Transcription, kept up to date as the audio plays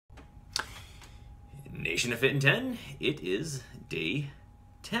Salutations to Fitin10. It is day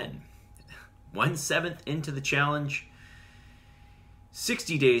 10. 1/7 into the challenge.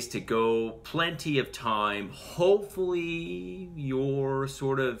 60 days to go, plenty of time. Hopefully you're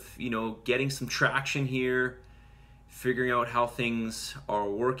sort of, getting some traction here, figuring out how things are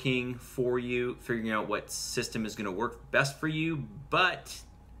working for you, figuring out what system is going to work best for you, but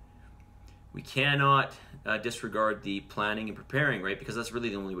we cannot disregard the planning and preparing, right? Because that's really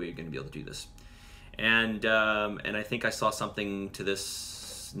the only way you're going to be able to do this. And I think I saw something to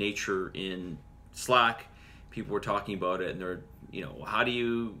this nature in Slack. People were talking about it, and they're, what do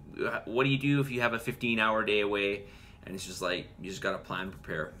you do if you have a 15-hour day away? And it's just like, you just got to plan,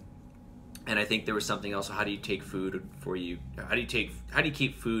 prepare. And I think there was something else. How do you take food for you? How do you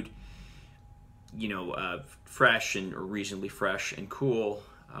keep food, fresh or reasonably fresh and cool?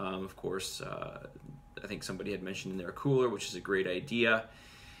 Of course, I think somebody had mentioned in there a cooler, which is a great idea.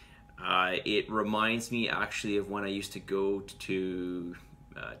 It reminds me actually of when I used to go to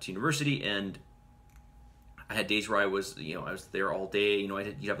university, and I had days where I was there all day.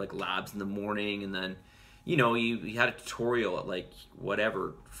 You'd have like labs in the morning, and then you had a tutorial at like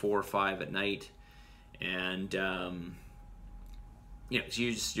whatever 4 or 5 at night, and so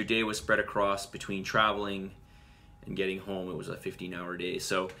your day was spread across between traveling and getting home. It was a 15-hour day.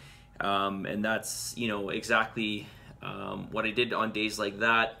 So and that's exactly what I did on days like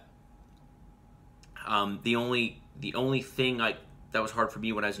that. The only thing that was hard for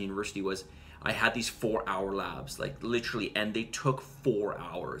me when I was in university was I had these 4-hour labs, like literally, and they took 4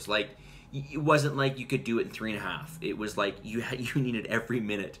 hours. Like, it wasn't like you could do it in 3.5. It was like you needed every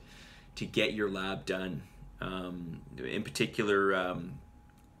minute to get your lab done. In particular,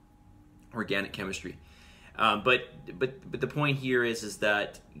 organic chemistry. But the point here is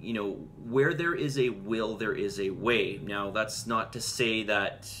that where there is a will, there is a way. Now, that's not to say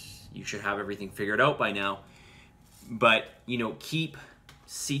that you should have everything figured out by now, but keep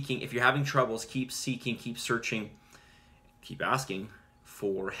seeking. If you're having troubles, keep seeking, keep searching, keep asking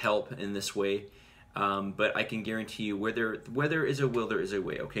for help in this way. But I can guarantee you, where there is a will, there is a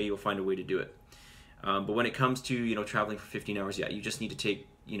way. Okay, you'll find a way to do it. But when it comes to traveling for 15 hours, yeah, you just need to take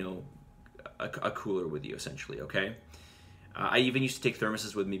a cooler with you, essentially. Okay. I even used to take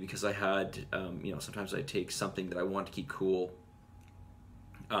thermoses with me because I had sometimes I'd take something that I want to keep cool.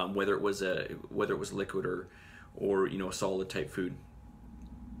 Whether it was liquid or a solid type food.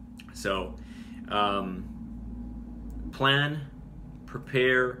 So plan,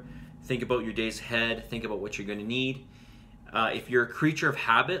 prepare, think about your days ahead, think about what you're going to need. If you're a creature of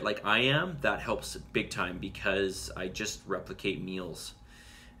habit like I am, that helps big time, because I just replicate meals.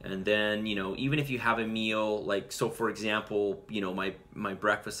 And then even if you have a meal, like, so for example, my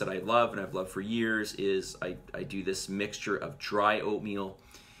breakfast that I love and I've loved for years is I do this mixture of dry oatmeal,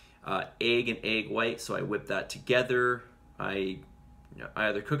 egg and egg white. So I whip that together. I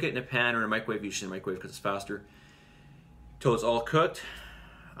either cook it in a pan or in a microwave, usually in a microwave because it's faster, till it's all cooked.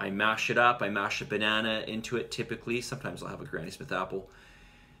 I mash it up. I mash a banana into it typically. Sometimes I'll have a Granny Smith apple.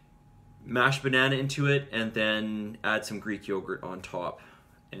 Mash banana into it, and then add some Greek yogurt on top.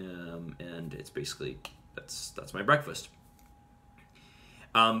 And it's basically, that's my breakfast.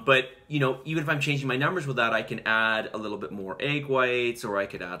 But even if I'm changing my numbers with that, I can add a little bit more egg whites, or I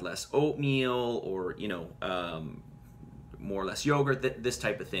could add less oatmeal, or more or less yogurt, this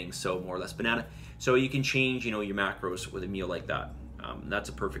type of thing. So more or less banana. So you can change your macros with a meal like that. That's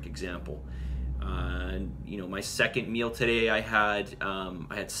a perfect example. My second meal today, I had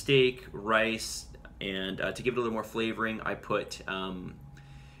steak, rice, and to give it a little more flavoring, I put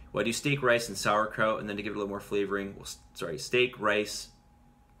I do steak, rice, and sauerkraut, and then to give it a little more flavoring, steak, rice,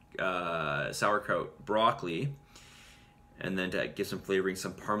 sauerkraut, broccoli, and then to give some flavoring,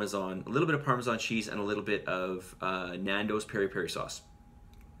 some Parmesan, a little bit of Parmesan cheese, and a little bit of Nando's peri peri sauce.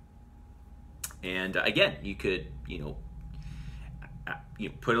 And again, you could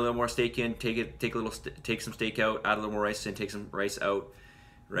put a little more steak in, take some steak out, add a little more rice in, take some rice out,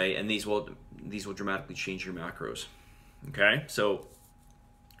 right? And these will dramatically change your macros. Okay, so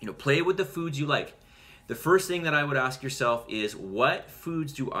play with the foods you like. The first thing that I would ask yourself is, what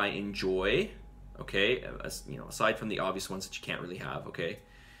foods do I enjoy? Okay, aside from the obvious ones that you can't really have, okay?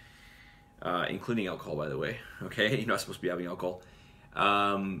 Including alcohol, by the way, okay? You're not supposed to be having alcohol.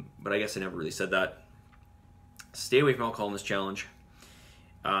 But I guess I never really said that. Stay away from alcohol in this challenge.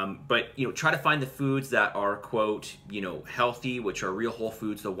 But try to find the foods that are, quote, healthy, which are real whole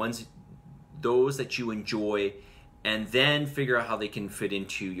foods, those that you enjoy, and then figure out how they can fit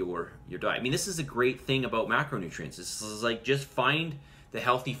into your diet. I mean, this is a great thing about macronutrients. This is like, just find the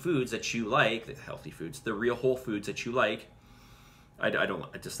healthy foods that you like, the real whole foods that you like. I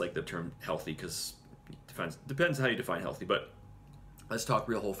just like the term healthy, because if depends how you define healthy, but let's talk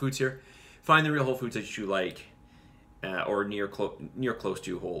real whole foods here. Find the real whole foods that you like, or near close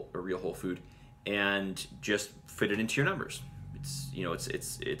to real whole food, and just fit it into your numbers.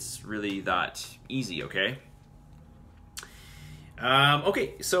 It's really that easy, okay?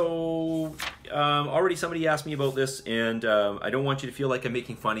 Okay, so already somebody asked me about this, and I don't want you to feel like I'm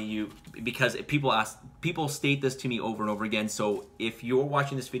making fun of you, because people state this to me over and over again. So if you're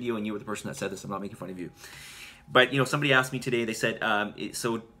watching this video and you were the person that said this, I'm not making fun of you. But somebody asked me today. They said,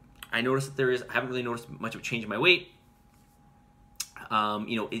 so I noticed that I haven't really noticed much of a change in my weight.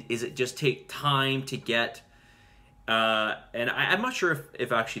 Is it just take time to get? And I'm not sure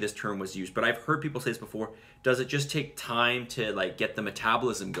if actually this term was used, but I've heard people say this before. Does it just take time to like get the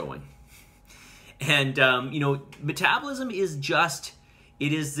metabolism going? And metabolism is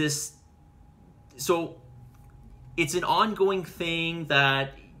this. So it's an ongoing thing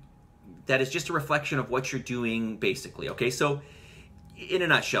that is just a reflection of what you're doing, basically. Okay, so in a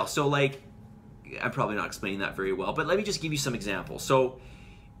nutshell, so like I'm probably not explaining that very well, but let me just give you some examples. So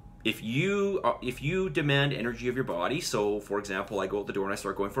if you demand energy of your body, so for example, I go out the door and I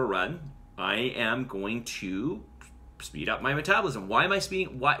start going for a run, I am going to speed up my metabolism. Why am I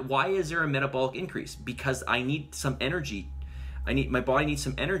speeding? Why is there a metabolic increase? Because I need some energy. My body needs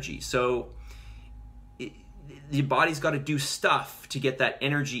some energy. So the body's got to do stuff to get that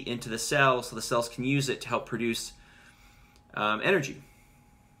energy into the cells, so the cells can use it to help produce energy.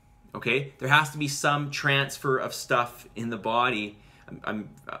 Okay, there has to be some transfer of stuff in the body. I'm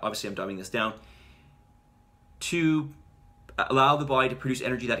dumbing this down to allow the body to produce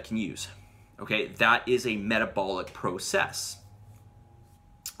energy that it can use. Okay, that is a metabolic process.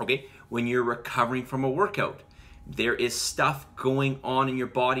 Okay, when you're recovering from a workout, there is stuff going on in your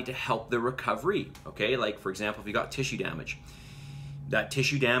body to help the recovery. Okay, like for example, if you got tissue damage, that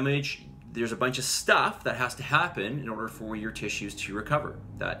tissue damage, there's a bunch of stuff that has to happen in order for your tissues to recover.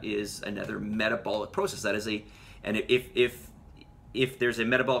 That is another metabolic process. That is and if there's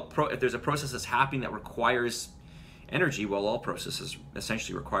a process that's happening that requires energy, well, all processes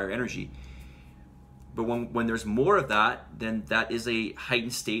essentially require energy. But when there's more of that, then that is a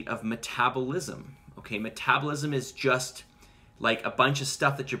heightened state of metabolism. Okay, metabolism is just like a bunch of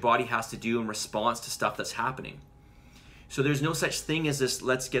stuff that your body has to do in response to stuff that's happening. So there's no such thing as this,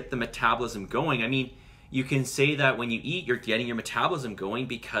 let's get the metabolism going. I mean, you can say that when you eat, you're getting your metabolism going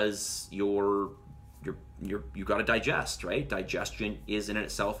because you got to digest, right? Digestion is in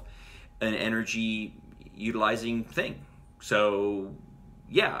itself an energy utilizing thing. So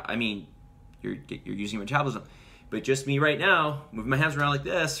yeah, I mean, you're using your metabolism. But just me right now, moving my hands around like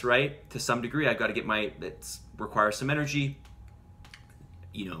this, right? To some degree, I've got to get it requires some energy,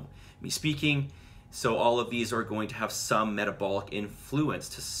 me speaking. So all of these are going to have some metabolic influence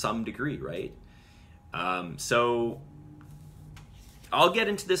to some degree, right? So I'll get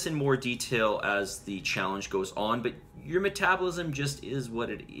into this in more detail as the challenge goes on, but your metabolism just is what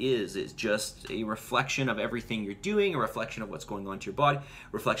it is. It's just a reflection of everything you're doing, a reflection of what's going on to your body, a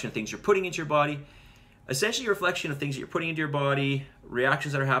reflection of things you're putting into your body, essentially a reflection of things that you're putting into your body,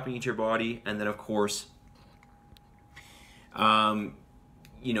 reactions that are happening into your body, and then of course,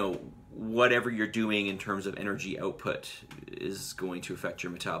 whatever you're doing in terms of energy output is going to affect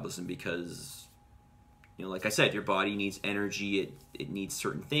your metabolism because, like I said, your body needs energy, it needs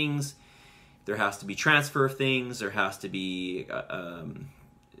certain things. There has to be transfer of things, there has to be,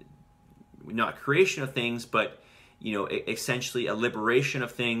 not creation of things, but, essentially a liberation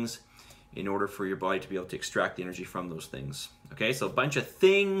of things in order for your body to be able to extract the energy from those things. Okay, so a bunch of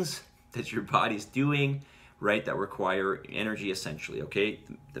things that your body's doing, right, that require energy essentially, okay?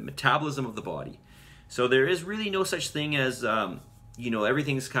 The metabolism of the body. So there is really no such thing as,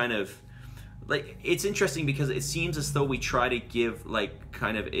 everything's kind of, like, it's interesting because it seems as though we try to give like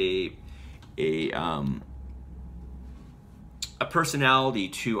kind of a personality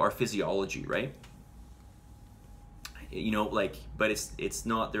to our physiology, right? But it's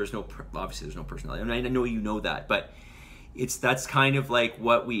not, obviously there's no personality. I mean, I know you know that, but that's kind of like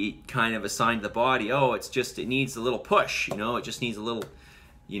what we kind of assign to the body. Oh, it needs a little push, it just needs a little,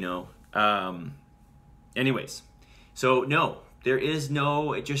 anyways. So no, there is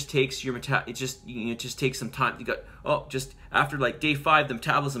no, it just takes your it just takes some time. You got, just after like day 5, the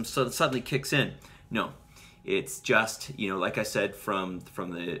metabolism suddenly kicks in. No, it's just, like I said from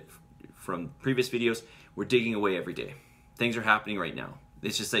previous videos, we're digging away every day. Things are happening right now.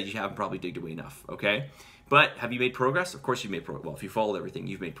 It's just that you haven't probably digged away enough, okay? But have you made progress? Of course you've made progress. Well, if you followed everything,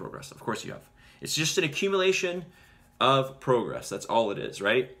 you've made progress. Of course you have. It's just an accumulation of progress. That's all it is,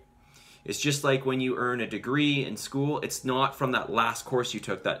 right? It's just like when you earn a degree in school. It's not from that last course you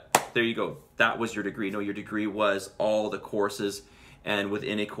took that there you go. That was your degree. No, your degree was all the courses, and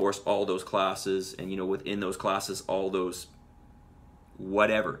within a course, all those classes, and, you know, within those classes, all those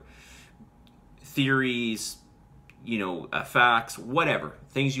whatever theories, you know, facts, whatever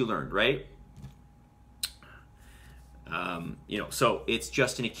things you learned, right? You know, so it's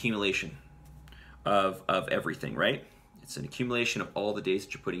just an accumulation of everything, right? It's an accumulation of all the days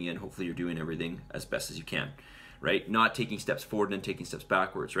that you're putting in. Hopefully you're doing everything as best as you can, right? Not taking steps forward and then taking steps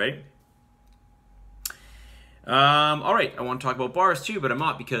backwards, right? All right, I want to talk about bars too, but I'm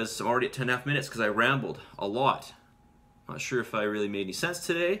not, because I'm already at 10.5 minutes because I rambled a lot. Not sure if I really made any sense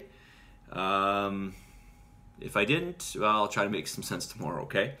today. If I didn't, well, I'll try to make some sense tomorrow,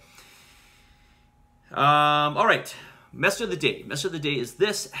 okay? All right, message of the day. Message of the day is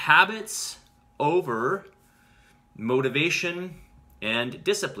this: habits over motivation and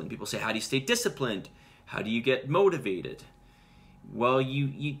discipline. People say, how do you stay disciplined? How do you get motivated? Well,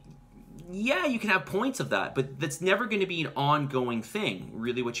 yeah, you can have points of that, but that's never going to be an ongoing thing.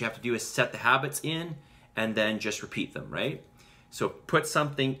 Really, what you have to do is set the habits in and then just repeat them, right? So put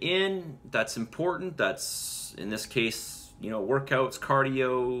something in that's important. That's, in this case, you know, workouts,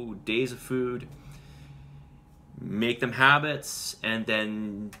 cardio, days of food. Make them habits, and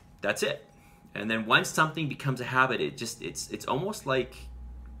then that's it. And then once something becomes a habit, it's almost like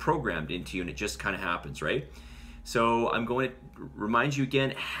programmed into you, and it just kind of happens, right? So I'm going to remind you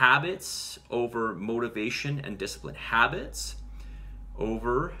again: habits over motivation and discipline. Habits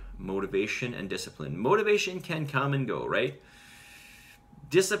over motivation and discipline. Motivation can come and go, right?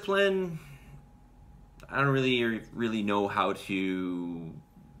 Discipline, I don't really know how to, you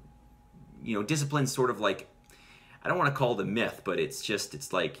know, discipline's sort of like, I don't want to call it a myth, but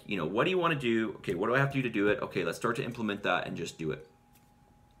it's like, you know, what do you want to do? Okay, what do I have to do it? Okay, let's start to implement that and just do it.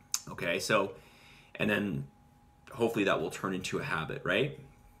 Okay, so, and then hopefully that will turn into a habit, right?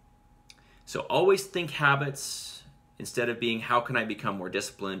 So always think habits instead of being, how can I become more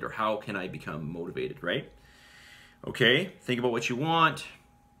disciplined, or how can I become motivated, right? Okay, think about what you want,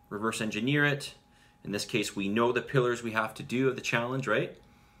 reverse engineer it. In this case, we know the pillars we have to do of the challenge, right?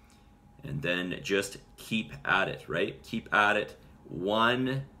 And then just keep at it, right? Keep at it,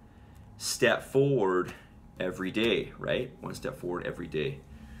 one step forward every day, right? One step forward every day.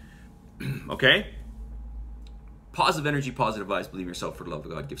 Okay? Positive energy, positive vibes, believe in yourself, for the love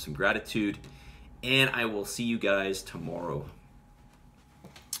of God, give some gratitude, and I will see you guys tomorrow.